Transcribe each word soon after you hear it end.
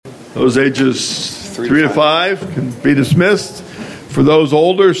Those ages 3 to 5 can be dismissed. For those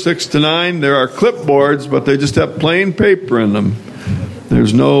older, 6 to 9, there are clipboards, but they just have plain paper in them.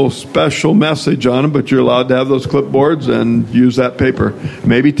 There's no special message on them, but you're allowed to have those clipboards and use that paper.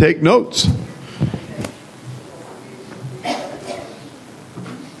 Maybe take notes.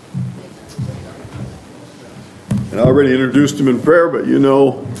 I already introduced him in prayer, but you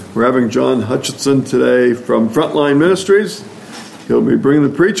know we're having John Hutcheson today from Frontline Ministries. He'll be bringing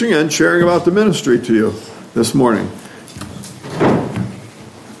the preaching and sharing about the ministry to you this morning.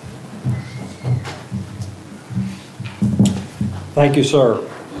 Thank you, sir.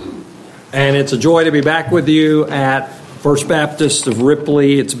 And it's a joy to be back with you at First Baptist of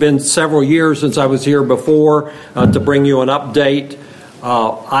Ripley. It's been several years since I was here before to bring you an update.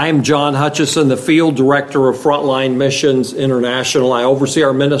 I'm John Hutcheson, the Field Director of Frontline Missions International. I oversee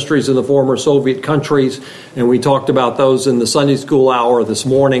our ministries in the former Soviet countries, and we talked about those in the Sunday School hour this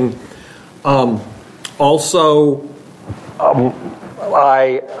morning. I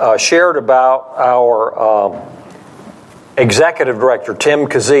shared about our Executive Director, Tim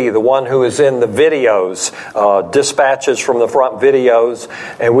Kazee, the one who is in the videos, dispatches from the front videos,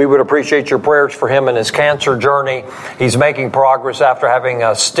 and we would appreciate your prayers for him in his cancer journey. He's making progress after having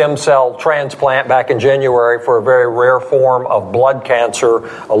a stem cell transplant back in January for a very rare form of blood cancer,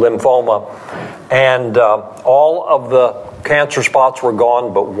 a lymphoma. And all of the cancer spots were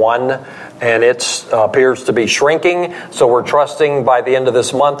gone but one, and it appears to be shrinking. So we're trusting by the end of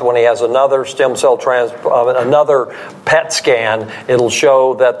this month, when he has another stem cell another PET scan, it'll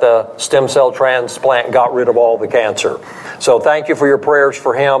show that the stem cell transplant got rid of all the cancer. So thank you for your prayers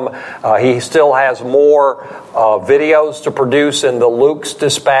for him. He still has more videos to produce in the Luke's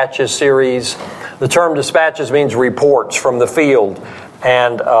Dispatches series. The term dispatches means reports from the field.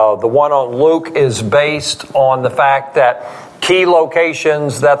 And the one on Luke is based on the fact that key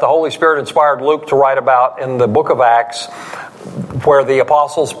locations that the Holy Spirit inspired Luke to write about in the book of Acts, where the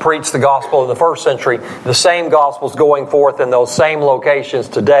apostles preached the gospel in the first century, the same gospel's going forth in those same locations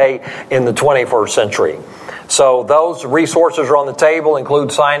today in the 21st century. So those resources are on the table,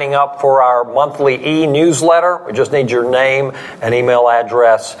 include signing up for our monthly e-newsletter. We just need your name and email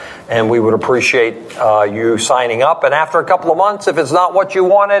address, and we would appreciate you signing up. And after a couple of months, if it's not what you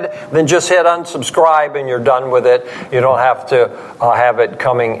wanted, then just hit unsubscribe and you're done with it. You don't have to have it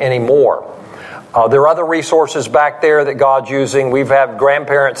coming anymore. There are other resources back there that God's using. We've had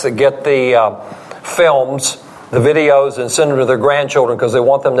grandparents that get the films, the videos, and send them to their grandchildren because they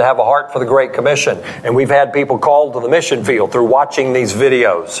want them to have a heart for the Great Commission. And we've had people called to the mission field through watching these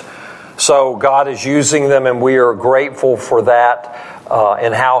videos. So God is using them, and we are grateful for that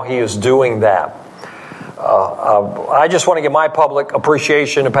and how He is doing that. I just want to give my public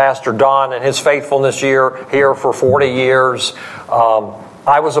appreciation to Pastor Don and his faithfulness here for 40 years.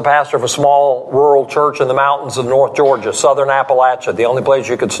 I was a pastor of a small rural church in the mountains of North Georgia, southern Appalachia, the only place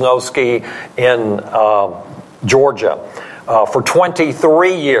you could snow ski in Georgia, for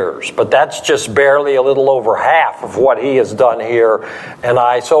 23 years. But that's just barely a little over half of what he has done here. And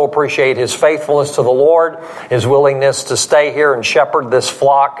I so appreciate his faithfulness to the Lord, his willingness to stay here and shepherd this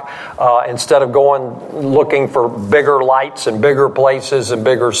flock instead of going looking for bigger lights and bigger places and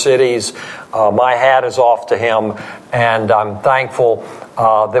bigger cities. My hat is off to him, and I'm thankful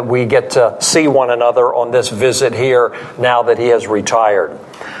that we get to see one another on this visit here now that he has retired.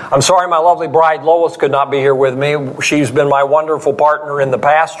 I'm sorry my lovely bride Lois could not be here with me. She's been my wonderful partner in the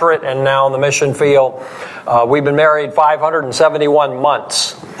pastorate and now in the mission field. We've been married 571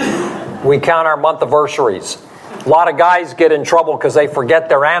 months. We count our month anniversaries. A lot of guys get in trouble because they forget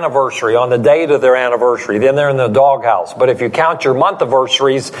their anniversary on the date of their anniversary. Then they're in the doghouse. But if you count your month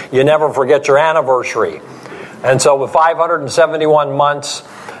anniversaries, you never forget your anniversary. And so with 571 months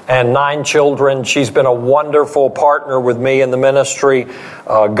and 9 children, she's been a wonderful partner with me in the ministry,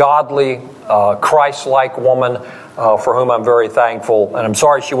 a godly, Christ-like woman for whom I'm very thankful. And I'm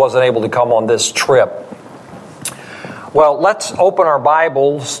sorry she wasn't able to come on this trip. Well, let's open our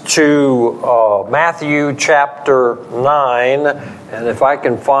Bibles to Matthew chapter 9. And if I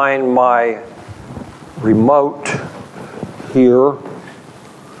can find my remote here.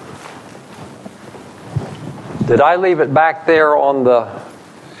 Did I leave it back there on the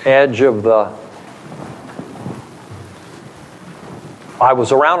edge of the... I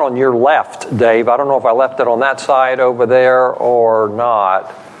was around on your left, Dave. I don't know if I left it on that side over there or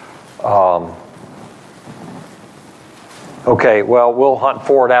not. Okay, well, we'll hunt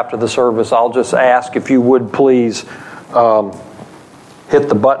for it after the service. I'll just ask if you would please hit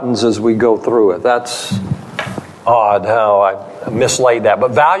the buttons as we go through it. That's odd how I mislaid that.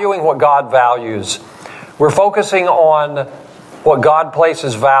 But valuing what God values. We're focusing on what God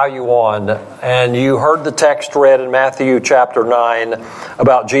places value on. And you heard the text read in Matthew chapter 9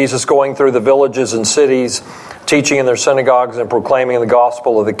 about Jesus going through the villages and cities, teaching in their synagogues and proclaiming the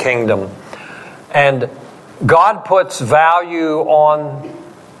gospel of the kingdom. And God puts value on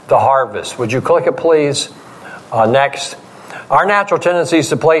the harvest. Would you click it, please? Next. Our natural tendency is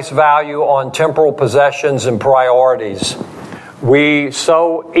to place value on temporal possessions and priorities. We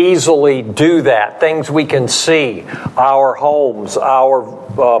so easily do that. Things we can see, our homes,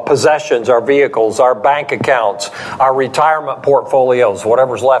 our possessions, our vehicles, our bank accounts, our retirement portfolios,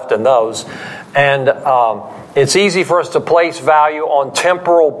 whatever's left in those. And it's easy for us to place value on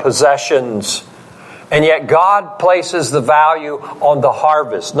temporal possessions. And yet God places the value on the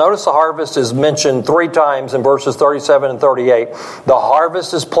harvest. Notice the harvest is mentioned 3 times in verses 37 and 38. The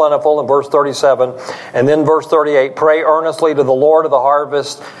harvest is plentiful in verse 37. And then verse 38, pray earnestly to the Lord of the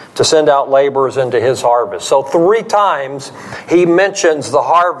harvest to send out laborers into His harvest. So 3 times He mentions the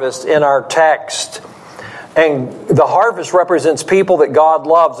harvest in our text. And the harvest represents people that God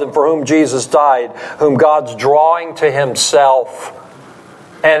loves and for whom Jesus died, whom God's drawing to Himself.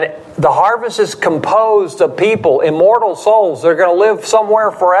 And the harvest is composed of people, immortal souls. They're going to live somewhere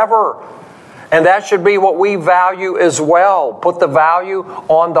forever. And that should be what we value as well. Put the value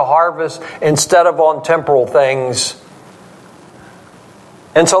on the harvest instead of on temporal things.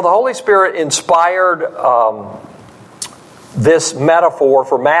 And so the Holy Spirit inspired this metaphor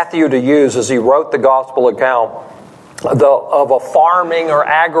for Matthew to use as he wrote the gospel account of a farming or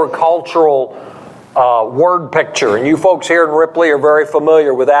agricultural word picture. And you folks here in Ripley are very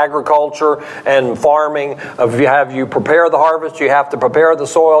familiar with agriculture and farming. You prepare the harvest, you have to prepare the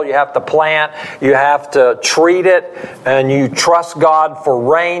soil, you have to plant, you have to treat it, and you trust God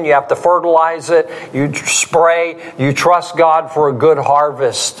for rain, you have to fertilize it, you spray, you trust God for a good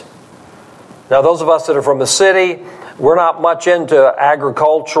harvest. Now those of us that are from the city, we're not much into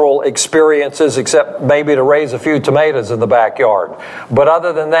agricultural experiences except maybe to raise a few tomatoes in the backyard. But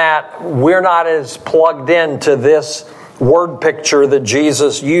other than that, we're not as plugged into this word picture that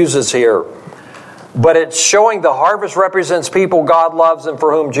Jesus uses here. But it's showing the harvest represents people God loves and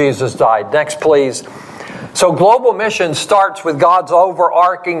for whom Jesus died. Next, please. So global mission starts with God's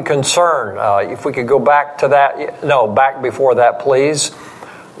overarching concern. If we could go back to that. No, back before that, please.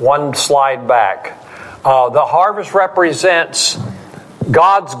 One slide back. The harvest represents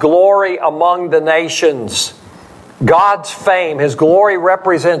God's glory among the nations. God's fame, His glory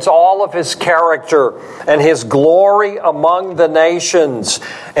represents all of His character and His glory among the nations.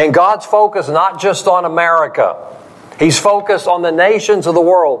 And God's focus not just on America. He's focused on the nations of the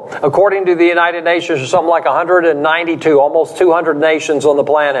world. According to the United Nations, there's something like 192, almost 200 nations on the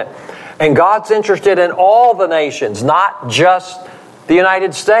planet. And God's interested in all the nations, not just the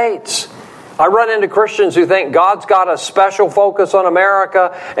United States. I run into Christians who think God's got a special focus on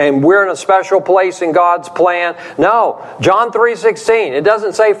America and we're in a special place in God's plan. No, John 3:16, it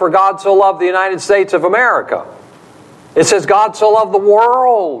doesn't say for God so loved the United States of America. It says God so loved the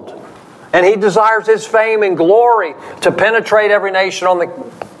world. And He desires His fame and glory to penetrate every nation on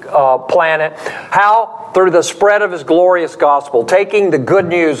the planet. How? Through the spread of His glorious gospel, taking the good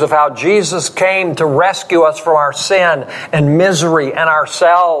news of how Jesus came to rescue us from our sin and misery and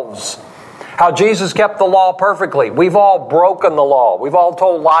ourselves. How Jesus kept the law perfectly. We've all broken the law. We've all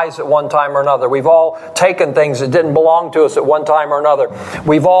told lies at one time or another. We've all taken things that didn't belong to us at one time or another.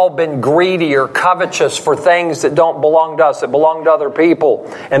 We've all been greedy or covetous for things that don't belong to us, that belong to other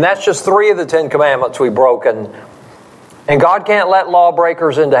people. And that's just 3 of the 10 commandments we've broken. And God can't let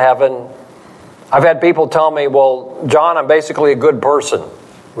lawbreakers into heaven. I've had people tell me, well, John, I'm basically a good person.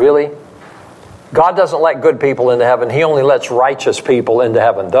 Really? God doesn't let good people into heaven. He only lets righteous people into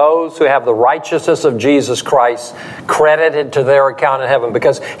heaven. Those who have the righteousness of Jesus Christ credited to their account in heaven.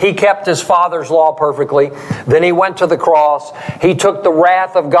 Because He kept His Father's law perfectly. Then He went to the cross. He took the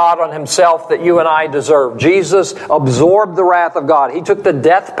wrath of God on Himself that you and I deserve. Jesus absorbed the wrath of God. He took the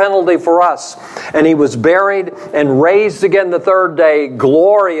death penalty for us. And He was buried and raised again the 3rd day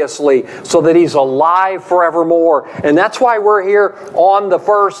gloriously so that He's alive forevermore. And that's why we're here on the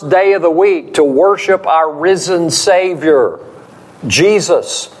first day of the week to worship our risen Savior,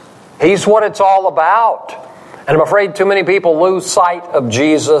 Jesus. He's what it's all about. And I'm afraid too many people lose sight of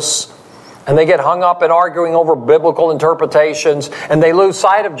Jesus and they get hung up in arguing over biblical interpretations and they lose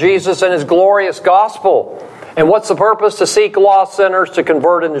sight of Jesus and His glorious gospel. And what's the purpose? To seek lost sinners to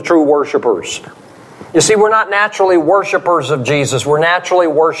convert into true worshipers. You see, we're not naturally worshipers of Jesus. We're naturally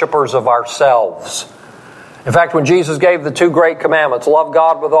worshipers of ourselves. In fact, when Jesus gave the 2 great commandments, love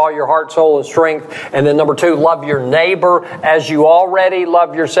God with all your heart, soul, and strength, and then number 2, love your neighbor as you already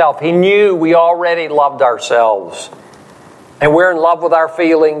love yourself. He knew we already loved ourselves. And we're in love with our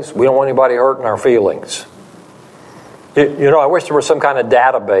feelings. We don't want anybody hurting our feelings. I wish there was some kind of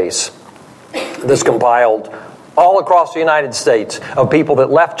database that's compiled all across the United States of people that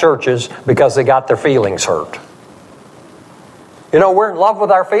left churches because they got their feelings hurt. We're in love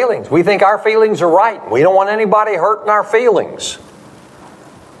with our feelings. We think our feelings are right. We don't want anybody hurting our feelings.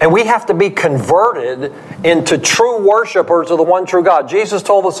 And we have to be converted into true worshipers of the one true God. Jesus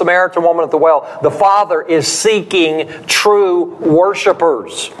told the Samaritan woman at the well, the Father is seeking true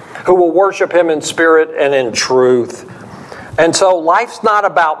worshipers who will worship Him in spirit and in truth. And so life's not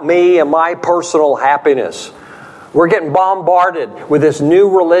about me and my personal happiness. We're getting bombarded with this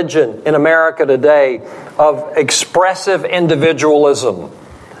new religion in America today of expressive individualism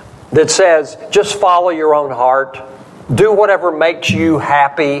that says, just follow your own heart, do whatever makes you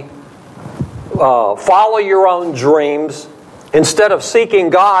happy, follow your own dreams. Instead of seeking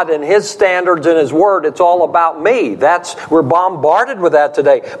God and His standards and His Word, it's all about me. We're bombarded with that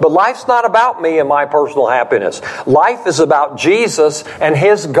today. But life's not about me and my personal happiness. Life is about Jesus and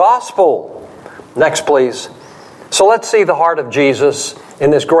His gospel. Next, please. So let's see the heart of Jesus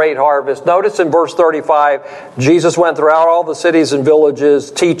in this great harvest. Notice in verse 35, Jesus went throughout all the cities and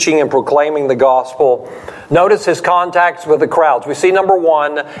villages, teaching and proclaiming the gospel. Notice His contacts with the crowds. We see, number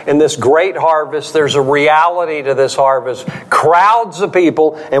one, in this great harvest, there's a reality to this harvest. Crowds of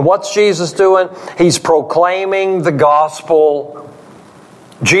people. And what's Jesus doing? He's proclaiming the gospel.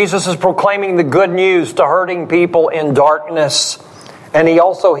 Jesus is proclaiming the good news to hurting people in darkness. And He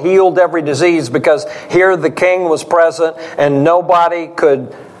also healed every disease, because here the King was present and nobody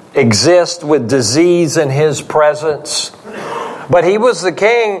could exist with disease in His presence. But He was the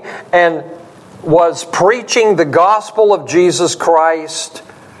King and was preaching the gospel of Jesus Christ.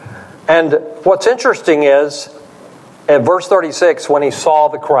 And what's interesting is, at verse 36, when He saw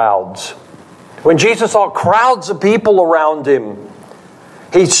the crowds, when Jesus saw crowds of people around Him,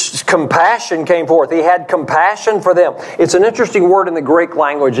 His compassion came forth. He had compassion for them. It's an interesting word in the Greek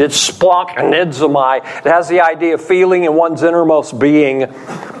language. It's splanchnizomai. It has the idea of feeling in one's innermost being.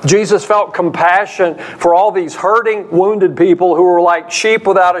 Jesus felt compassion for all these hurting, wounded people who were like sheep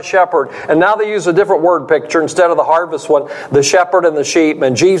without a shepherd. And now they use a different word picture instead of the harvest one, the shepherd and the sheep.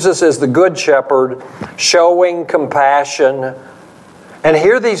 And Jesus is the good shepherd showing compassion. And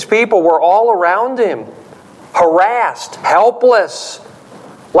here these people were all around Him, harassed, helpless,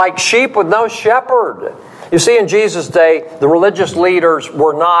 like sheep with no shepherd. You see, in Jesus' day, the religious leaders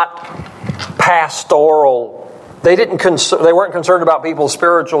were not pastoral. They weren't concerned about people's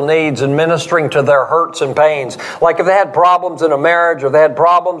spiritual needs and ministering to their hurts and pains. Like if they had problems in a marriage or they had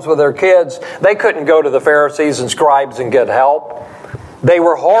problems with their kids, they couldn't go to the Pharisees and scribes and get help. They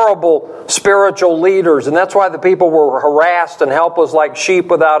were horrible spiritual leaders, and that's why the people were harassed and helpless like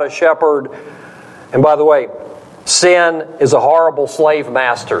sheep without a shepherd. And by the way, sin is a horrible slave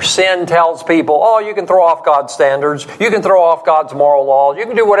master. Sin tells people, you can throw off God's standards. You can throw off God's moral laws. You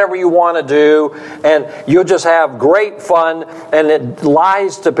can do whatever you want to do. And you'll just have great fun. And it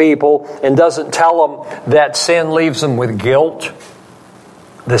lies to people and doesn't tell them that sin leaves them with guilt.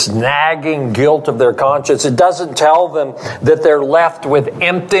 This nagging guilt of their conscience. It doesn't tell them that they're left with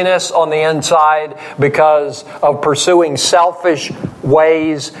emptiness on the inside because of pursuing selfish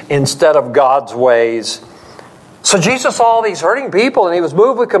ways instead of God's ways. So Jesus saw all these hurting people and He was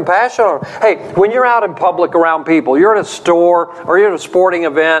moved with compassion on them. Hey, when you're out in public around people, you're at a store or you're at a sporting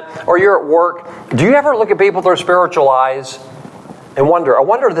event or you're at work, do you ever look at people through spiritual eyes and wonder, I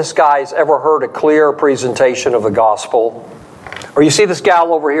wonder if this guy's ever heard a clear presentation of the gospel? Or you see this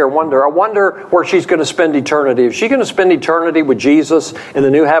gal over here, I wonder where she's going to spend eternity. Is she going to spend eternity with Jesus in the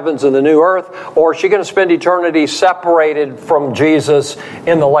new heavens and the new earth? Or is she going to spend eternity separated from Jesus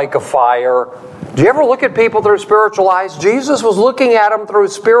in the lake of fire? Do you ever look at people through spiritual eyes? Jesus was looking at them through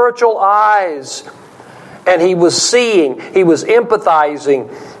spiritual eyes. And He was seeing, He was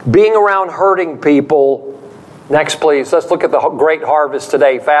empathizing, being around hurting people. Next, please. Let's look at the great harvest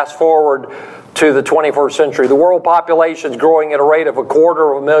today. Fast forward to the 21st century. The world population is growing at a rate of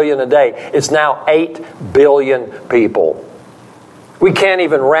 250,000 a day. It's now 8 billion people. We can't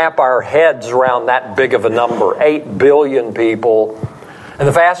even wrap our heads around that big of a number. 8 billion people. And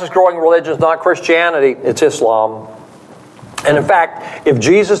the fastest growing religion is not Christianity, it's Islam. And in fact, if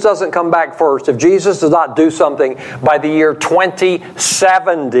Jesus doesn't come back first, if Jesus does not do something by the year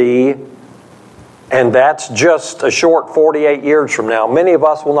 2070, and that's just a short 48 years from now, many of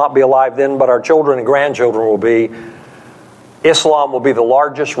us will not be alive then, but our children and grandchildren will be, Islam will be the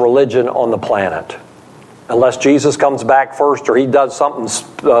largest religion on the planet. Unless Jesus comes back first or He does something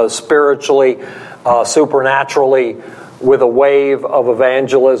spiritually, supernaturally, with a wave of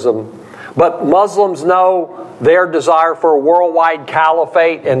evangelism. But Muslims know their desire for a worldwide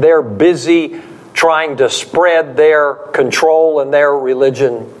caliphate, and they're busy trying to spread their control and their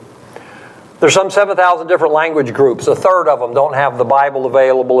religion. There's some 7,000 different language groups. A third of them don't have the Bible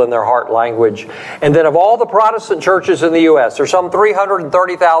available in their heart language. And then of all the Protestant churches in the U.S., there's some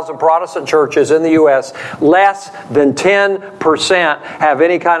 330,000 Protestant churches in the U.S., less than 10% have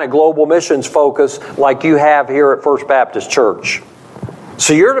any kind of global missions focus like you have here at First Baptist Church.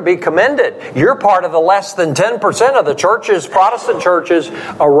 So you're to be commended. You're part of the less than 10% of the churches, Protestant churches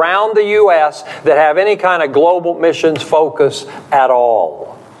around the U.S. that have any kind of global missions focus at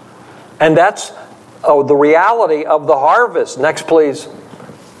all. And that's the reality of the harvest. Next, please.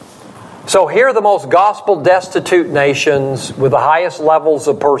 So here are the most gospel-destitute nations with the highest levels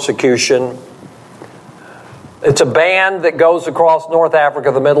of persecution. It's a band that goes across North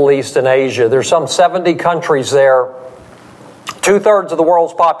Africa, the Middle East, and Asia. There's some 70 countries there. 2/3 of the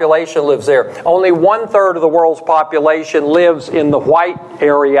world's population lives there. Only 1/3 of the world's population lives in the white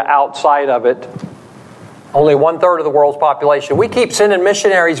area outside of it. Only 1/3 of the world's population. We keep sending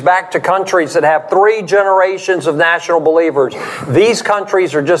missionaries back to countries that have 3 generations of national believers. These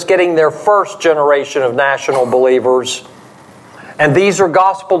countries are just getting their first generation of national believers. And these are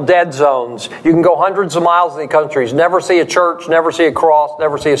gospel dead zones. You can go hundreds of miles in these countries, never see a church, never see a cross,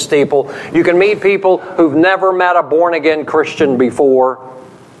 never see a steeple. You can meet people who've never met a born-again Christian before.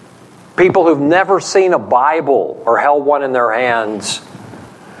 People who've never seen a Bible or held one in their hands.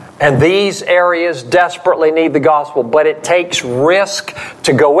 And these areas desperately need the gospel, but it takes risk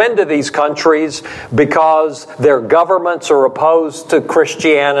to go into these countries because their governments are opposed to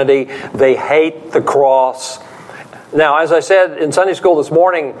Christianity. They hate the cross. Now, as I said in Sunday school this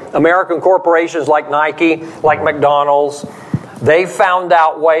morning, American corporations like Nike, like McDonald's, they found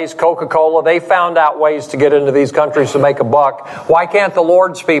out ways, Coca-Cola, they found out ways to get into these countries to make a buck. Why can't the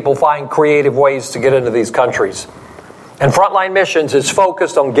Lord's people find creative ways to get into these countries? And Frontline Missions is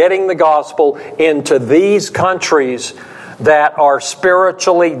focused on getting the gospel into these countries that are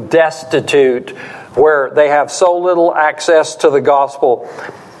spiritually destitute, where they have so little access to the gospel.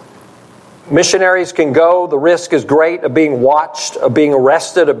 Missionaries can go. The risk is great of being watched, of being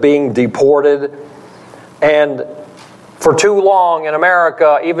arrested, of being deported. And for too long in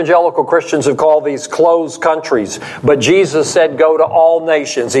America, evangelical Christians have called these closed countries. But Jesus said go to all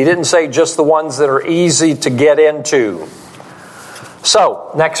nations. He didn't say just the ones that are easy to get into.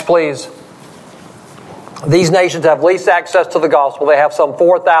 So, next please. These nations have least access to the gospel. They have some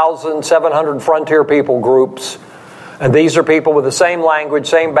 4,700 frontier people groups. And these are people with the same language,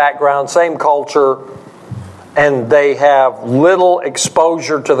 same background, same culture. And they have little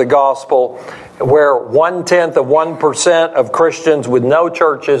exposure to the gospel, where 0.1% of Christians with no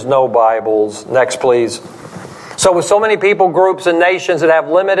churches, no Bibles. Next, please. So with so many people, groups, and nations that have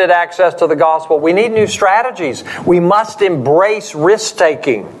limited access to the gospel, we need new strategies. We must embrace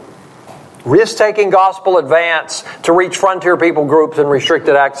risk-taking. Risk-taking gospel advance to reach frontier people groups and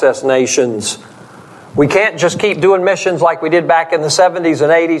restricted access nations. We can't just keep doing missions like we did back in the 70s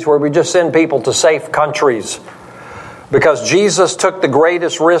and 80s where we just send people to safe countries. Because Jesus took the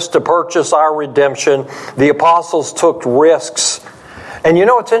greatest risk to purchase our redemption. The apostles took risks. And you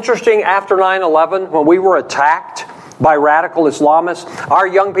know what's interesting? After 9/11, when we were attacked by radical Islamists, our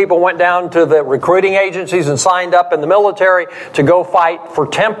young people went down to the recruiting agencies and signed up in the military to go fight for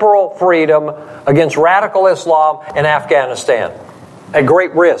temporal freedom against radical Islam in Afghanistan. At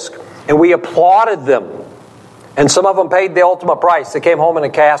great risk. And we applauded them. And some of them paid the ultimate price. They came home in a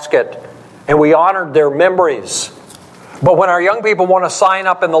casket. And we honored their memories. But when our young people want to sign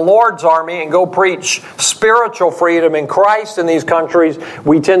up in the Lord's army and go preach spiritual freedom in Christ in these countries,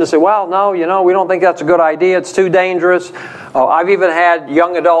 we tend to say, well, no, we don't think that's a good idea. It's too dangerous. I've even had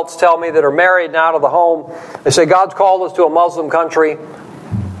young adults tell me that are married and out of the home. They say, God's called us to a Muslim country,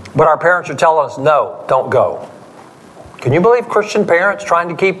 but our parents are telling us, no, don't go. Can you believe Christian parents trying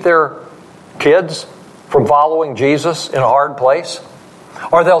to keep their kids from following Jesus in a hard place?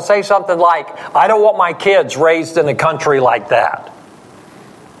 Or they'll say something like, I don't want my kids raised in a country like that.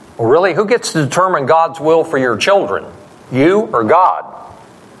 Well, really, who gets to determine God's will for your children? You or God?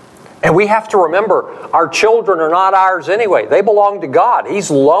 And we have to remember, our children are not ours anyway. They belong to God.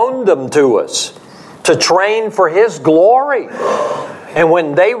 He's loaned them to us to train for His glory. And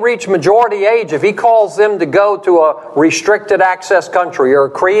when they reach majority age, if He calls them to go to a restricted access country or a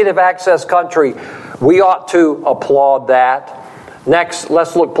creative access country, we ought to applaud that. Next,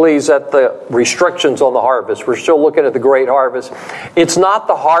 let's look, please, at the restrictions on the harvest. We're still looking at the great harvest. It's not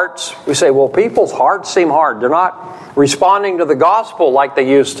the hearts. We say, well, people's hearts seem hard. They're not responding to the gospel like they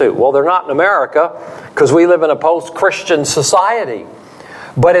used to. Well, they're not in America because we live in a post-Christian society.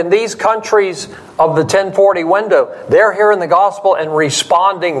 But in these countries of the 1040 window, they're hearing the gospel and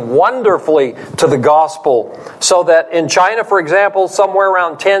responding wonderfully to the gospel. So that in China, for example, somewhere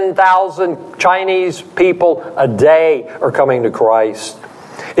around 10,000 Chinese people a day are coming to Christ.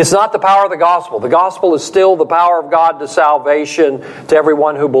 It's not the power of the gospel. The gospel is still the power of God to salvation to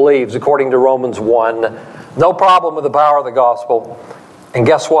everyone who believes, according to Romans 1. No problem with the power of the gospel. And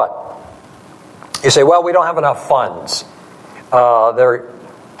guess what? You say, well, we don't have enough funds. There are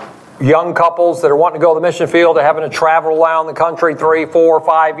young couples that are wanting to go to the mission field, they're having to travel around the country 3, 4,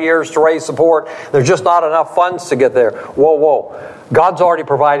 5 years to raise support. There's just not enough funds to get there. Whoa. God's already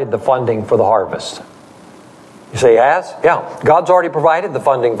provided the funding for the harvest. You say, he has? Yeah. God's already provided the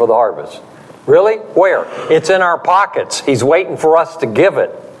funding for the harvest. Really? Where? It's in our pockets. He's waiting for us to give it.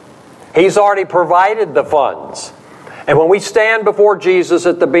 He's already provided the funds. And when we stand before Jesus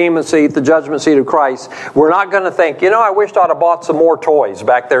at the bema seat, the judgment seat of Christ, we're not going to think, I wish I'd have bought some more toys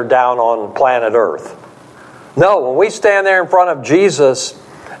back there down on planet Earth. No, when we stand there in front of Jesus,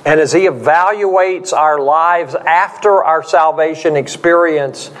 and as He evaluates our lives after our salvation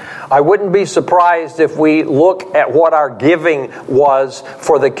experience, I wouldn't be surprised if we look at what our giving was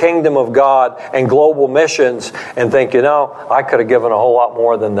for the kingdom of God and global missions and think, I could have given a whole lot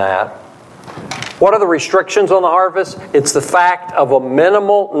more than that. What are the restrictions on the harvest? It's the fact of a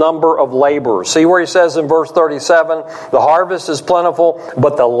minimal number of laborers. See where he says in verse 37, the harvest is plentiful,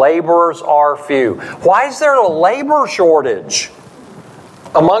 but the laborers are few. Why is there a labor shortage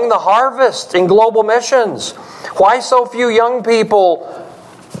among the harvest in global missions? Why so few young people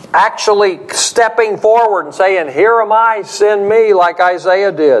actually stepping forward and saying, here am I, send me, like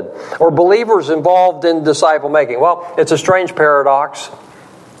Isaiah did? Or believers involved in disciple making? Well, it's a strange paradox.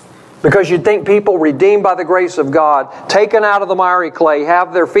 Because you'd think people redeemed by the grace of God, taken out of the miry clay,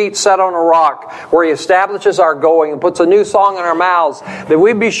 have their feet set on a rock where He establishes our going and puts a new song in our mouths, that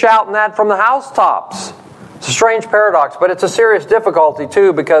we'd be shouting that from the housetops. It's a strange paradox, but it's a serious difficulty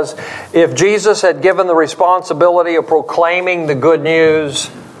too, because if Jesus had given the responsibility of proclaiming the good news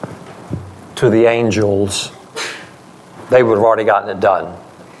to the angels, they would have already gotten it done.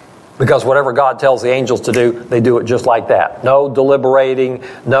 Because whatever God tells the angels to do, they do it just like that. No deliberating,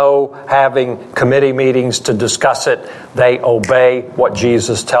 no having committee meetings to discuss it. They obey what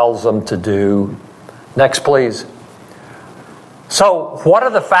Jesus tells them to do. Next, please. So, what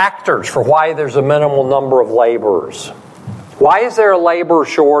are the factors for why there's a minimal number of laborers? Why is there a labor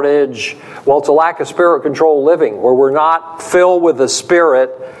shortage? Well, it's a lack of Spirit-controlled living, where we're not filled with the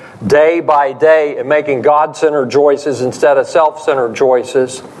Spirit day by day and making God-centered choices instead of self-centered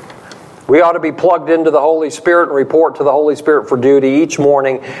choices. We ought to be plugged into the Holy Spirit and report to the Holy Spirit for duty each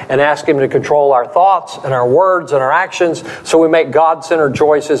morning and ask Him to control our thoughts and our words and our actions so we make God-centered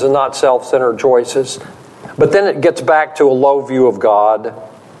choices and not self-centered choices. But then it gets back to a low view of God.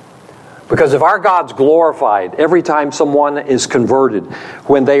 Because if our God's glorified every time someone is converted,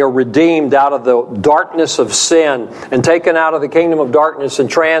 when they are redeemed out of the darkness of sin and taken out of the kingdom of darkness and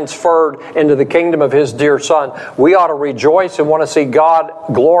transferred into the kingdom of His dear Son, we ought to rejoice and want to see God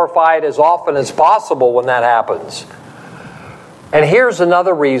glorified as often as possible when that happens. And here's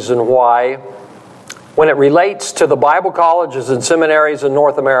another reason why, when it relates to the Bible colleges and seminaries in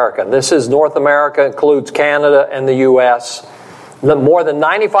North America, and this is North America, includes Canada and the U.S., more than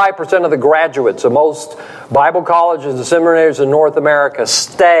 95% of the graduates of most Bible colleges and seminaries in North America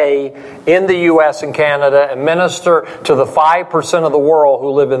stay in the U.S. and Canada and minister to the 5% of the world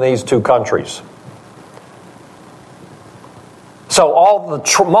who live in these two countries. So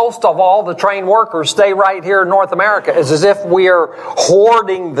most of all the trained workers stay right here in North America. It's as if we are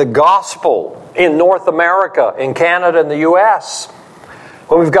hoarding the gospel in North America, in Canada, and the U.S.,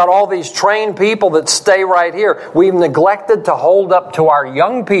 when we've got all these trained people that stay right here. We've neglected to hold up to our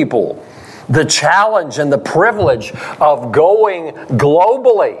young people the challenge and the privilege of going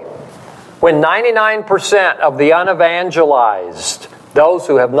globally. When 99% of the unevangelized, those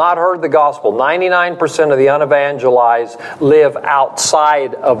who have not heard the gospel, 99% of the unevangelized live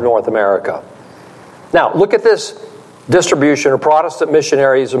outside of North America. Now, look at this distribution of Protestant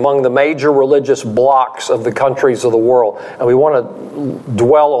missionaries among the major religious blocs of the countries of the world. And we want to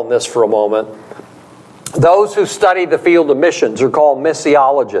dwell on this for a moment. Those who study the field of missions are called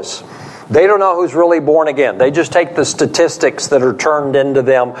missiologists. They don't know who's really born again. They just take the statistics that are turned into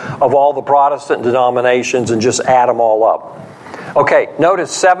them of all the Protestant denominations and just add them all up. Okay,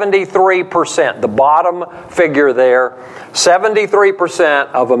 notice 73%, the bottom figure there,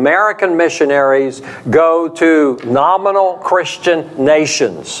 73% of American missionaries go to nominal Christian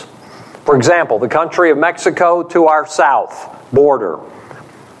nations. For example, the country of Mexico to our south border.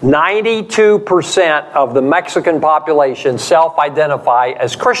 92% of the Mexican population self-identify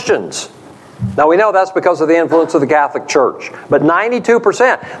as Christians. Now we know that's because of the influence of the Catholic Church. But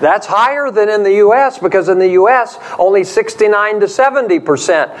 92%, that's higher than in the U.S. because in the U.S. only 69 to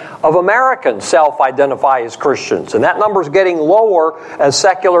 70% of Americans self-identify as Christians. And that number is getting lower as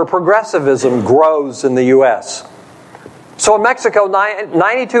secular progressivism grows in the U.S. So in Mexico,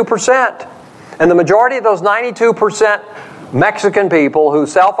 92%. And the majority of those 92% Mexican people who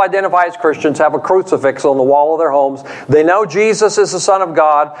self-identify as Christians have a crucifix on the wall of their homes. They know Jesus is the Son of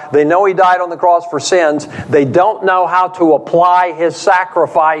God. They know He died on the cross for sins. They don't know how to apply His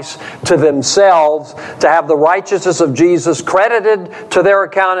sacrifice to themselves to have the righteousness of Jesus credited to their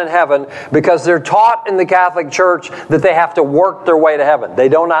account in heaven because they're taught in the Catholic Church that they have to work their way to heaven. They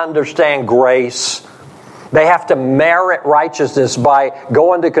don't understand grace. They have to merit righteousness by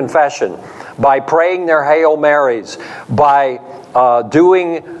going to confession, by praying their Hail Marys, by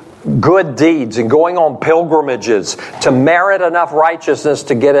doing good deeds and going on pilgrimages to merit enough righteousness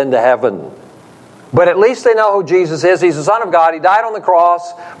to get into heaven. But at least they know who Jesus is. He's the Son of God. He died on the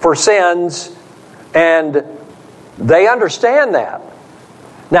cross for sins, and they understand that.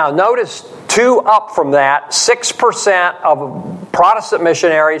 Now, notice 2 up from that, 6% of Protestant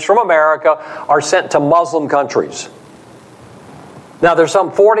missionaries from America are sent to Muslim countries. Now, there's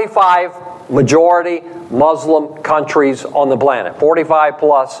some 45 majority Muslim countries on the planet. 45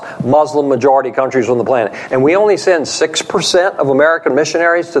 plus Muslim majority countries on the planet. And we only send 6% of American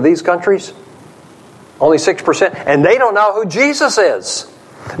missionaries to these countries? Only 6%. And they don't know who Jesus is.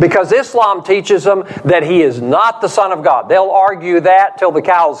 Because Islam teaches them that He is not the Son of God. They'll argue that till the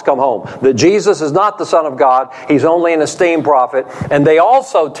cows come home. That Jesus is not the Son of God. He's only an esteemed prophet. And they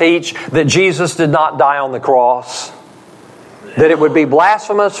also teach that Jesus did not die on the cross. That it would be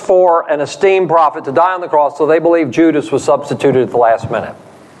blasphemous for an esteemed prophet to die on the cross. So they believe Judas was substituted at the last minute.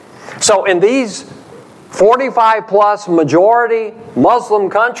 So in these 45 plus majority Muslim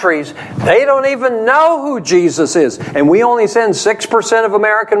countries, they don't even know who Jesus is. And we only send 6% of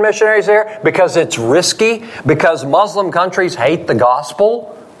American missionaries there because it's risky, because Muslim countries hate the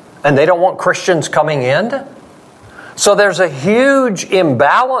gospel and they don't want Christians coming in. So there's a huge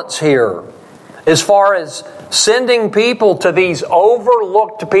imbalance here as far as sending people to these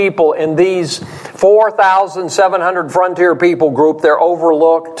overlooked people in these 4,700 frontier people group. They're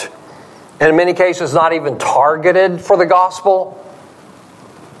overlooked. And in many cases, not even targeted for the gospel.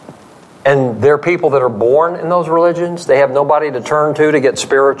 And they're people that are born in those religions. They have nobody to turn to get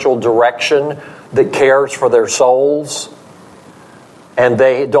spiritual direction that cares for their souls. And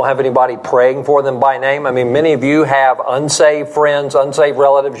they don't have anybody praying for them by name. I mean, many of you have unsaved friends, unsaved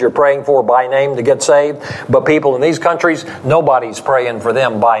relatives you're praying for by name to get saved. But people in these countries, nobody's praying for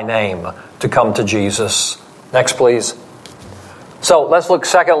them by name to come to Jesus. Next, please. So let's look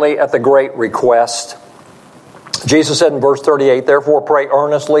secondly at the great request. Jesus said in verse 38, "Therefore pray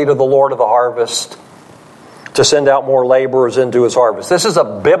earnestly to the Lord of the harvest to send out more laborers into His harvest." This is a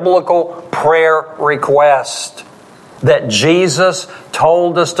biblical prayer request that Jesus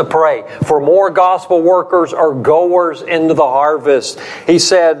told us to pray for more gospel workers or goers into the harvest. He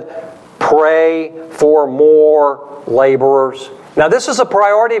said, pray for more laborers. Now, this is a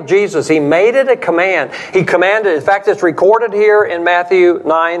priority of Jesus. He made it a command. He commanded, in fact, it's recorded here in Matthew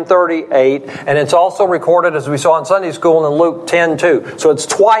 9:38, and it's also recorded, as we saw in Sunday school, in Luke 10:2. So it's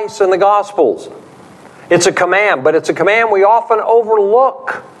twice in the Gospels. It's a command, but it's a command we often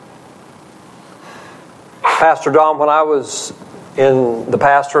overlook. Pastor Don, when I was in the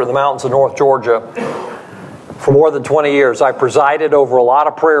pastor in the mountains of North Georgia, for more than 20 years, I presided over a lot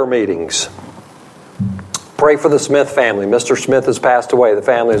of prayer meetings. Pray for the Smith family. Mr. Smith has passed away. The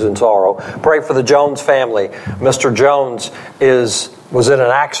family is in sorrow. Pray for the Jones family. Mr. Jones was in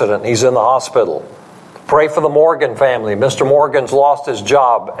an accident. He's in the hospital. Pray for the Morgan family. Mr. Morgan's lost his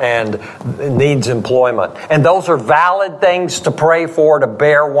job and needs employment. And those are valid things to pray for, to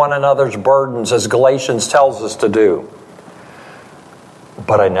bear one another's burdens, as Galatians tells us to do.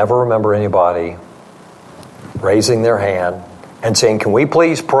 But I never remember anybody raising their hand and saying, "Can we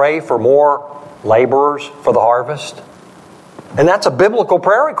please pray for more laborers for the harvest?" And that's a biblical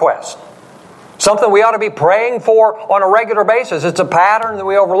prayer request. Something we ought to be praying for on a regular basis. It's a pattern that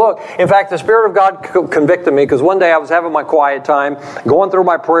we overlook. In fact, the Spirit of God convicted me because one day I was having my quiet time, going through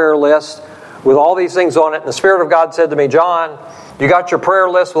my prayer list with all these things on it, and the Spirit of God said to me, "John, you got your prayer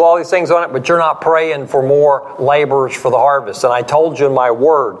list with all these things on it, but you're not praying for more laborers for the harvest. And I told you in my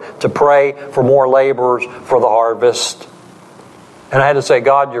word to pray for more laborers for the harvest." And I had to say,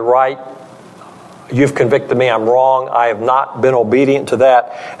 "God, you're right. You've convicted me I'm wrong. I have not been obedient to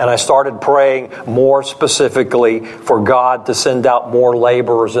that. And I started praying more specifically for God to send out more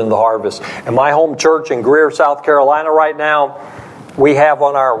laborers in the harvest. In my home church in Greer, South Carolina right now, we have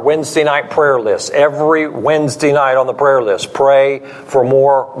on our Wednesday night prayer list, every Wednesday night on the prayer list, pray for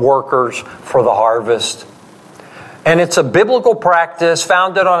more workers for the harvest. And it's a biblical practice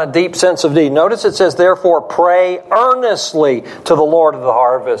founded on a deep sense of need. Notice it says, therefore, pray earnestly to the Lord of the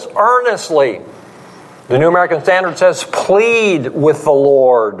harvest. Earnestly. The New American Standard says, plead with the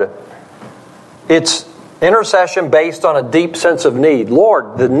Lord. It's intercession based on a deep sense of need.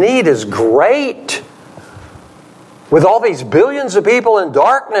 Lord, the need is great. With all these billions of people in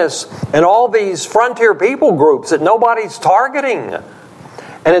darkness and all these frontier people groups that nobody's targeting.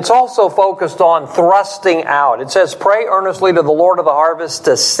 And it's also focused on thrusting out. It says, pray earnestly to the Lord of the harvest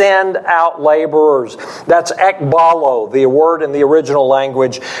to send out laborers. That's ekbalo, the word in the original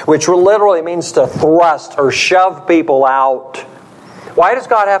language, which literally means to thrust or shove people out. Why does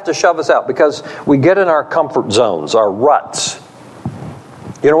God have to shove us out? Because we get in our comfort zones, our ruts.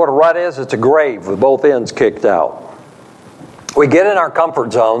 You know what a rut is? It's a grave with both ends kicked out. We get in our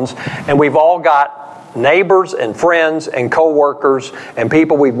comfort zones, and we've all got neighbors and friends and co-workers and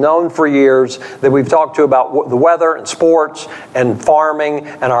people we've known for years that we've talked to about the weather and sports and farming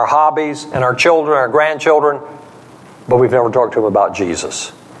and our hobbies and our children, our grandchildren, but we've never talked to them about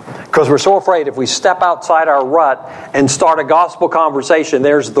Jesus. Because we're so afraid if we step outside our rut and start a gospel conversation,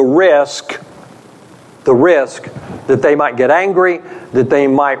 there's the risk that they might get angry, that they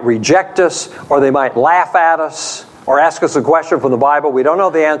might reject us, or they might laugh at us, or ask us a question from the Bible we don't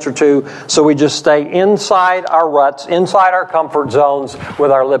know the answer to, so we just stay inside our ruts, inside our comfort zones with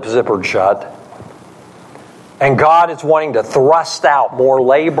our lips zippered shut. And God is wanting to thrust out more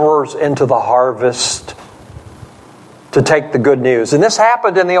laborers into the harvest to take the good news. And this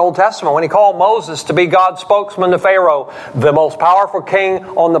happened in the Old Testament when He called Moses to be God's spokesman to Pharaoh, the most powerful king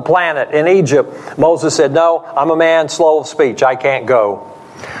on the planet in Egypt. Moses said, no, I'm a man slow of speech. I can't go.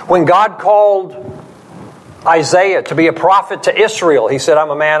 When God called Isaiah to be a prophet to Israel, he said, I'm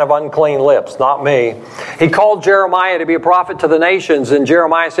a man of unclean lips, not me. He called Jeremiah to be a prophet to the nations, and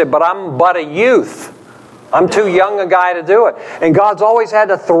Jeremiah said, but I'm but a youth. I'm too young a guy to do it. And God's always had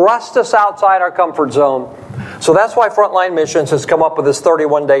to thrust us outside our comfort zone. So that's why Frontline Missions has come up with this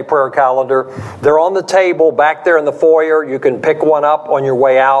 31-day prayer calendar. They're on the table back there in the foyer. You can pick one up on your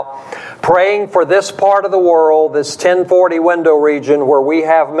way out. Praying for this part of the world, this 1040 window region where we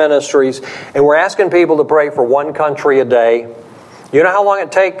have ministries. And we're asking people to pray for one country a day. You know how long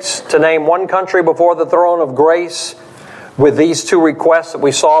it takes to name one country before the throne of grace? With these two requests that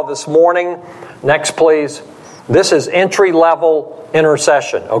we saw this morning. Next, please. This is entry-level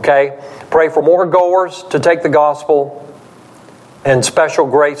intercession, okay? Pray for more goers to take the gospel and special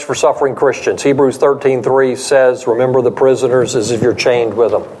grace for suffering Christians. Hebrews 13:3 says, remember the prisoners as if you're chained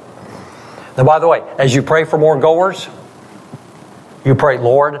with them. Now, by the way, as you pray for more goers, you pray,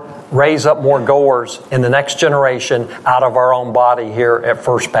 Lord, raise up more goers in the next generation out of our own body here at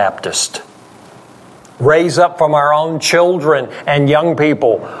First Baptist. Raise up from our own children and young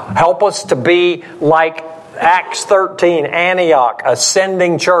people. Help us to be like Acts 13, Antioch,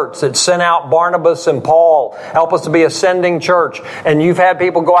 ascending church that sent out Barnabas and Paul. Help us to be ascending church. And you've had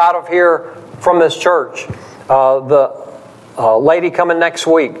people go out of here from this church. The lady coming next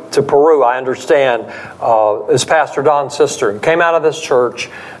week to Peru, I understand, is Pastor Don's sister. Came out of this church.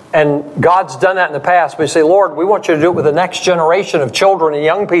 And God's done that in the past. But you say, Lord, we want you to do it with the next generation of children and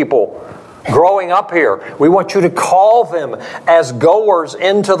young people growing up here. We want you to call them as goers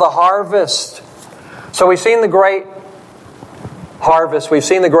into the harvest. So we've seen the great harvest. We've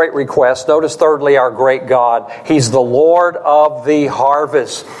seen the great request. Notice thirdly, our great God. He's the Lord of the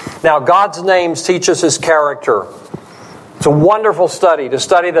harvest. Now, God's names teach us His character. It's a wonderful study to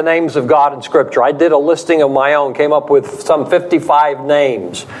study the names of God in Scripture. I did a listing of my own, came up with some 55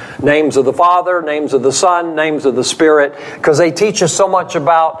 names. Names of the Father, names of the Son, names of the Spirit, because they teach us so much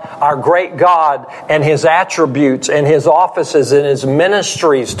about our great God and His attributes and His offices and His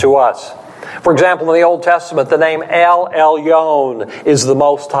ministries to us. For example, in the Old Testament, the name El Elyon is the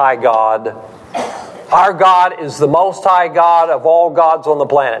Most High God. Our God is the Most High God of all gods on the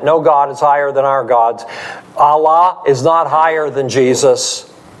planet. No God is higher than our gods. Allah is not higher than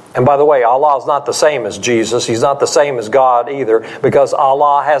Jesus. And by the way, Allah is not the same as Jesus. He's not the same as God either, because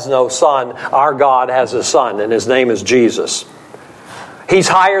Allah has no son. Our God has a son, and His name is Jesus. He's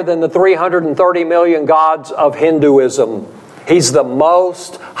higher than the 330 million gods of Hinduism. He's the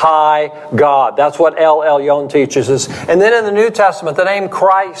Most High God. That's what El Elyon teaches us. And then in the New Testament, the name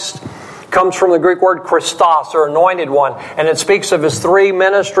Christ. comes from the Greek word Christos, or anointed one, and it speaks of his three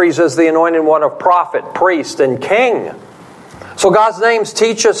ministries as the anointed one of prophet, priest, and king. So God's names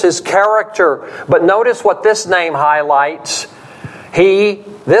teach us His character, but notice what this name highlights.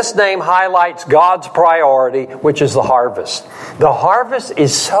 This name highlights God's priority, which is the harvest. The harvest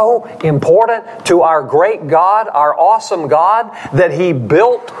is so important to our great God, our awesome God, that He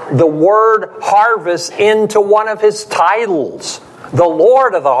built the word harvest into one of His titles, the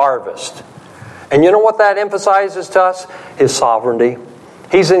Lord of the harvest. And you know what that emphasizes to us? His sovereignty.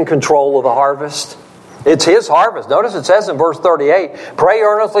 He's in control of the harvest. It's His harvest. Notice it says in verse 38, pray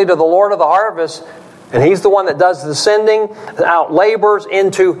earnestly to the Lord of the harvest, and He's the one that does the sending out laborers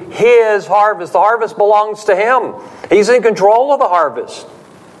into His harvest. The harvest belongs to Him. He's in control of the harvest.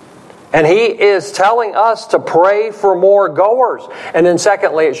 And He is telling us to pray for more goers. And then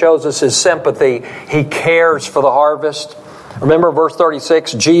secondly, it shows us His sympathy. He cares for the harvest. Remember verse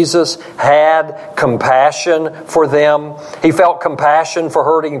 36, Jesus had compassion for them. He felt compassion for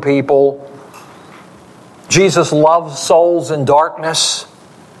hurting people. Jesus loves souls in darkness.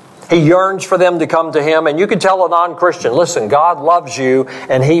 He yearns for them to come to Him. And you can tell a non-Christian, listen, God loves you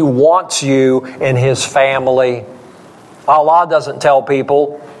and He wants you in His family. Allah doesn't tell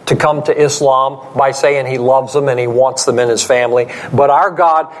people to come to Islam by saying He loves them and He wants them in His family. But our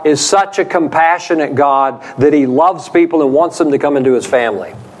God is such a compassionate God that He loves people and wants them to come into His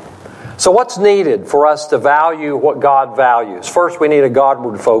family. So what's needed for us to value what God values? First, we need a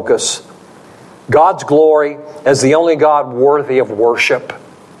Godward focus. God's glory as the only God worthy of worship.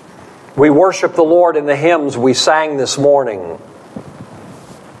 We worship the Lord in the hymns we sang this morning.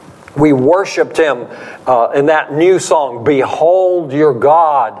 We worshiped Him in that new song, Behold your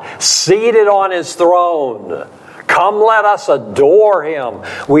God, seated on His throne. Come let us adore Him.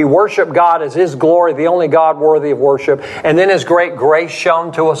 We worship God as His glory, the only God worthy of worship. And then His great grace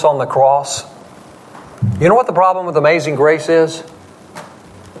shown to us on the cross. You know what the problem with amazing grace is?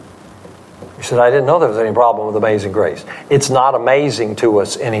 You said, I didn't know there was any problem with amazing grace. It's not amazing to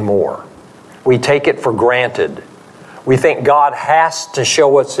us anymore. We take it for granted. We think God has to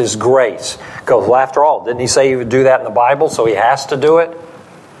show us His grace. Because, well, after all, didn't He say He would do that in the Bible, so He has to do it?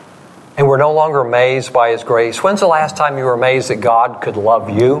 And we're no longer amazed by His grace. When's the last time you were amazed that God could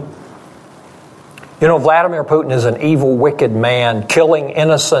love you? You know, Vladimir Putin is an evil, wicked man, killing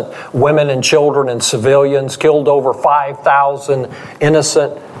innocent women and children and civilians, killed over 5,000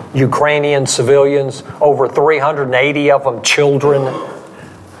 innocent Ukrainian civilians, over 380 of them children.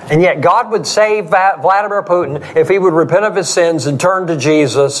 And yet God would save Vladimir Putin if he would repent of his sins and turn to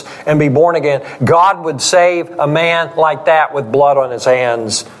Jesus and be born again. God would save a man like that with blood on his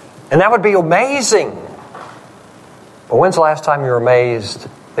hands. And that would be amazing. But when's the last time you were amazed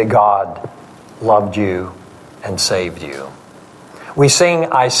that God loved you and saved you? We sing,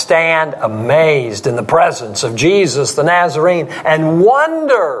 I stand amazed in the presence of Jesus the Nazarene and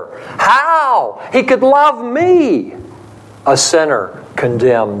wonder how He could love me, a sinner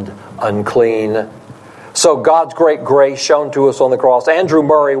condemned unclean. So God's great grace shown to us on the cross. Andrew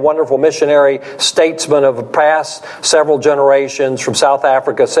Murray, wonderful missionary, statesman of past several generations from South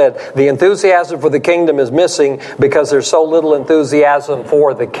Africa, said, the enthusiasm for the kingdom is missing because there's so little enthusiasm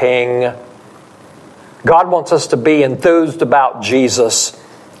for the King. God wants us to be enthused about Jesus,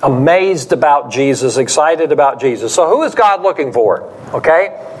 amazed about Jesus, excited about Jesus. So who is God looking for?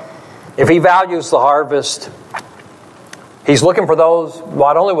 Okay? If He values the harvest, He's looking for those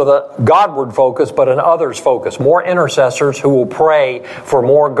not only with a Godward focus, but an others focus. More intercessors who will pray for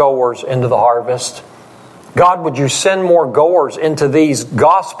more goers into the harvest. God, would You send more goers into these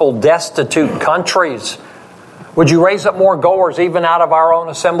gospel-destitute countries? Would You raise up more goers even out of our own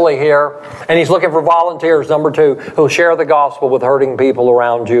assembly here? And He's looking for volunteers, number 2, who'll share the gospel with hurting people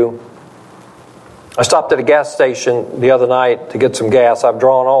around you. I stopped at a gas station the other night to get some gas. I've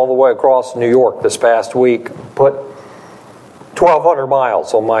drawn all the way across New York this past week. Put 1,200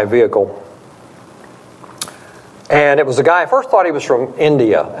 miles on my vehicle. And it was a guy, I first thought he was from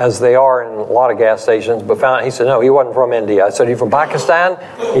India, as they are in a lot of gas stations, but found, he said, no, he wasn't from India. I said, are you from Pakistan?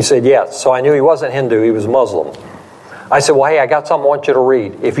 He said, yes. So I knew he wasn't Hindu, he was Muslim. I said, well, hey, I got something I want you to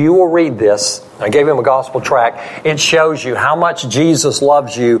read. If you will read this, I gave him a gospel tract, it shows you how much Jesus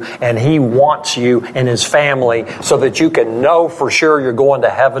loves you and He wants you in His family so that you can know for sure you're going to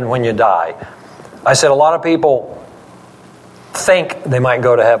heaven when you die. I said, a lot of people think they might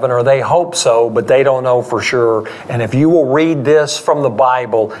go to heaven, or they hope so, but they don't know for sure. And if you will read this from the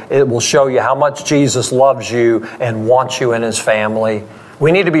Bible, it will show you how much Jesus loves you and wants you in His family.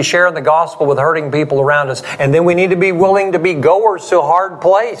 We need to be sharing the gospel with hurting people around us, and then we need to be willing to be goers to a hard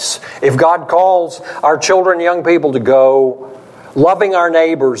place. If God calls our children, young people to go, loving our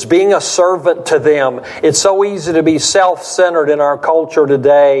neighbors, being a servant to them. It's so easy to be self-centered in our culture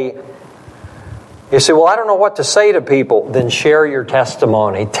today. You say, well, I don't know what to say to people. Then share your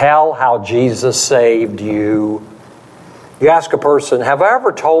testimony. Tell how Jesus saved you. You ask a person, have I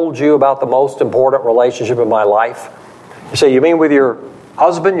ever told you about the most important relationship in my life? You say, you mean with your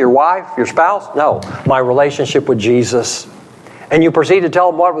husband, your wife, your spouse? No, my relationship with Jesus. And you proceed to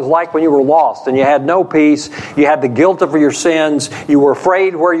tell them what it was like when you were lost and you had no peace, you had the guilt of your sins, you were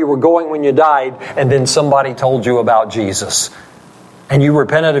afraid where you were going when you died, and then somebody told you about Jesus. And you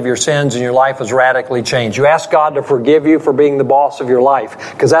repented of your sins and your life was radically changed. You ask God to forgive you for being the boss of your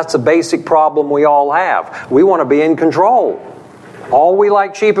life, because that's the basic problem we all have. We want to be in control. All we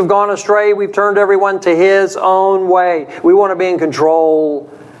like sheep have gone astray. We've turned everyone to His own way. We want to be in control.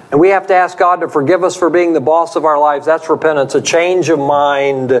 And we have to ask God to forgive us for being the boss of our lives. That's repentance, a change of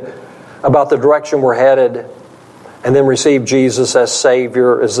mind about the direction we're headed. And then receive Jesus as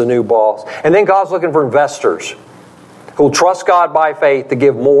Savior, as the new boss. And then God's looking for investors who will trust God by faith to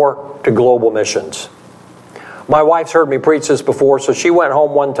give more to global missions. My wife's heard me preach this before, so she went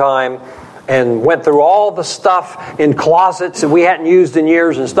home one time and went through all the stuff in closets that we hadn't used in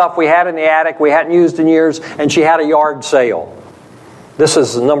years and stuff we had in the attic we hadn't used in years, and she had a yard sale. This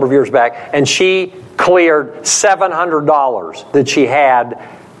is a number of years back, and she cleared $700 that she had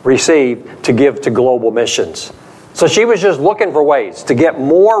received to give to global missions. So she was just looking for ways to get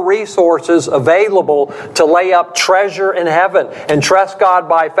more resources available to lay up treasure in heaven and trust God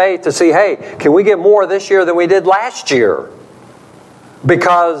by faith to see, hey, can we get more this year than we did last year?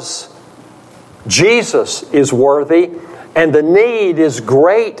 Because Jesus is worthy and the need is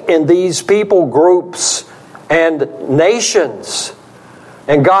great in these people groups and nations.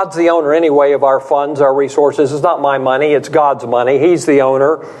 And God's the owner anyway of our funds, our resources. It's not my money, it's God's money. He's the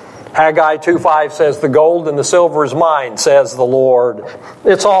owner. Haggai 2:5 says, the gold and the silver is mine, says the Lord.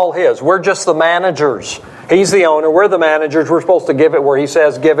 It's all His. We're just the managers. He's the owner. We're the managers. We're supposed to give it where He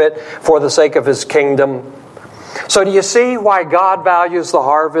says give it for the sake of His kingdom. So do you see why God values the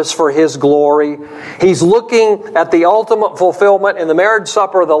harvest for His glory? He's looking at the ultimate fulfillment in the marriage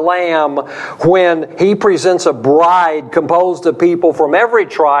supper of the Lamb when He presents a bride composed of people from every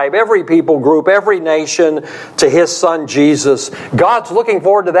tribe, every people group, every nation to His Son Jesus. God's looking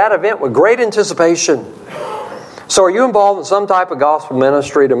forward to that event with great anticipation. So are you involved in some type of gospel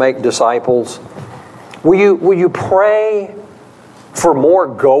ministry to make disciples? Will you pray for more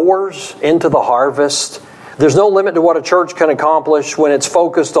goers into the harvest? There's no limit to what a church can accomplish when it's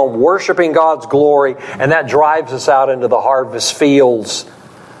focused on worshiping God's glory, and that drives us out into the harvest fields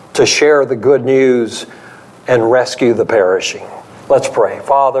to share the good news and rescue the perishing. Let's pray.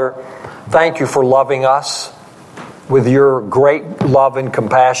 Father, thank You for loving us with Your great love and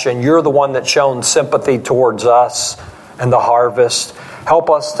compassion. You're the one that's shown sympathy towards us and the harvest. Help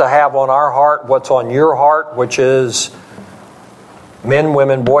us to have on our heart what's on Your heart, which is men,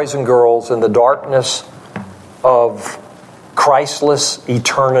 women, boys, and girls in the darkness of Christless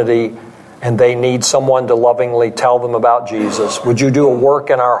eternity, and they need someone to lovingly tell them about Jesus. Would You do a work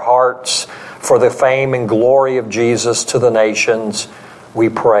in our hearts for the fame and glory of Jesus to the nations? We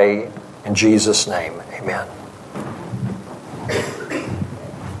pray in Jesus' name. Amen.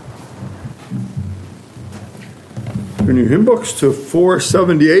 Turn your hymn books to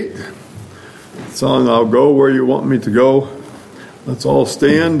 478. The song, I'll Go Where You Want Me to Go. Let's all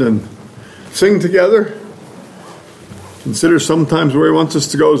stand and sing together. Consider sometimes where He wants us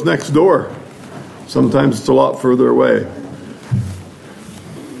to go is next door. Sometimes it's a lot further away.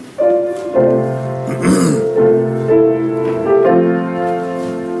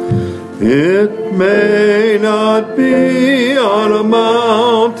 It may not be on a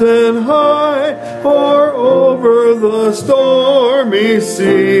mountain high or over the stormy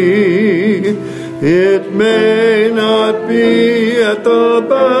sea. It may not be at the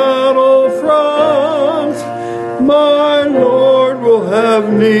battlefront. My Lord will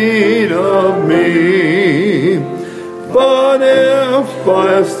have need of me. But if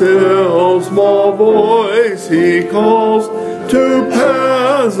by a still small voice He calls to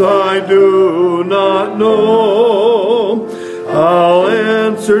paths I do not know, I'll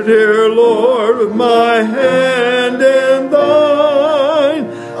answer, dear Lord, with my hand in Thine.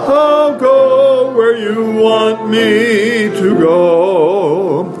 I'll go where You want me to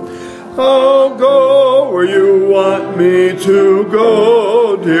go. I'll go where You want me to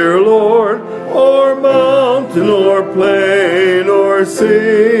go, dear Lord, o'er mountain or plain or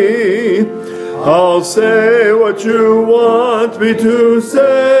sea. I'll say what You want me to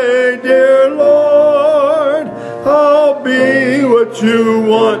say, dear Lord. I'll be what You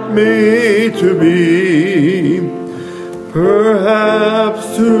want me to be.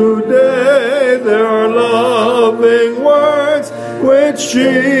 Perhaps today there are loving words which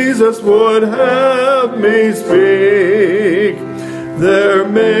Jesus would have me speak. There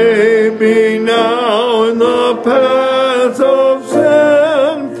may be now in the paths of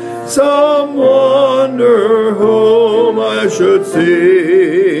sin some wonder whom I should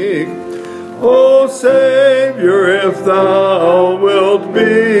seek. O Savior, if thou wilt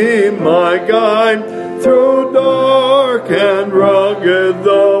be my guide through dark and rugged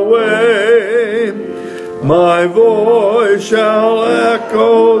the way, my voice shall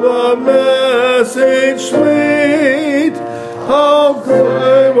echo the message sweet. I'll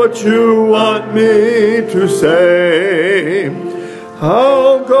cry what you want me to say.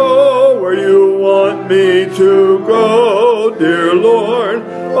 I'll go where you want me to go, dear Lord,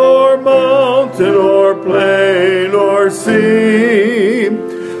 o'er mountain or plain or sea.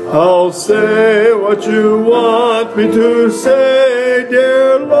 I'll say what you want me to say,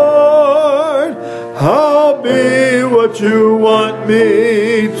 dear Lord. I'll be what you want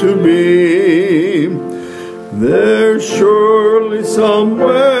me to be. There's surely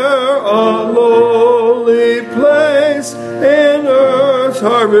somewhere a lowly place in earth's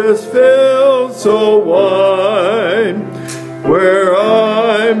harvest field so wide, where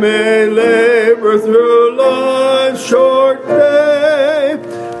I may labor through life's short day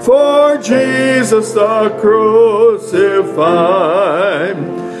for Jesus the crucified.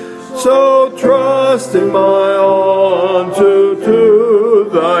 So trusting my all to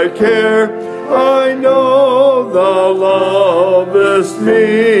thy care, I know thou lovest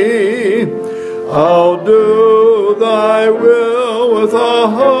me. I'll do thy will with a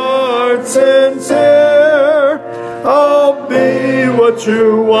heart sincere. I'll be what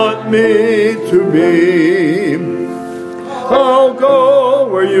you want me to be. I'll go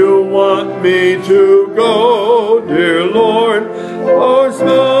where you want me to go, dear Lord, o'er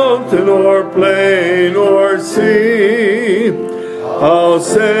mountain or plain or sea. I'll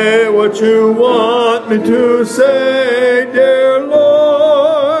say what you want me to say, dear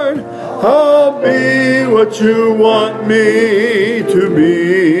Lord. I'll be what you want me to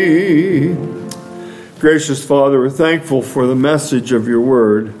be. Gracious Father, we're thankful for the message of your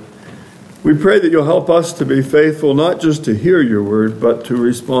word. We pray that you'll help us to be faithful, not just to hear your word, but to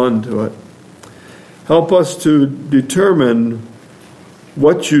respond to it. Help us to determine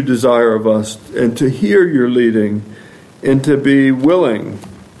what you desire of us and to hear your leading and to be willing,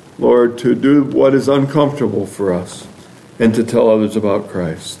 Lord, to do what is uncomfortable for us and to tell others about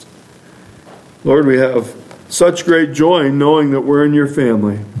Christ. Lord, we have such great joy in knowing that we're in your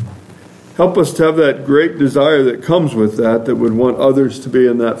family. Help us to have that great desire that comes with that would want others to be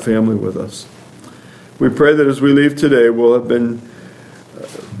in that family with us. We pray that as we leave today, we'll have been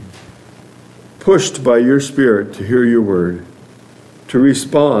pushed by your Spirit to hear your word, to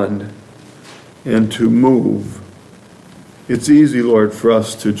respond, and to move. It's easy, Lord, for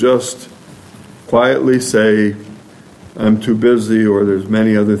us to just quietly say, I'm too busy, or there's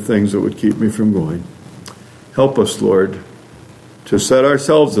many other things that would keep me from going. Help us, Lord, to set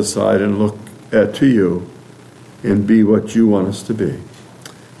ourselves aside and look to you and be what you want us to be.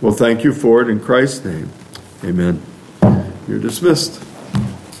 Well, thank you for it in Christ's name. Amen. You're dismissed.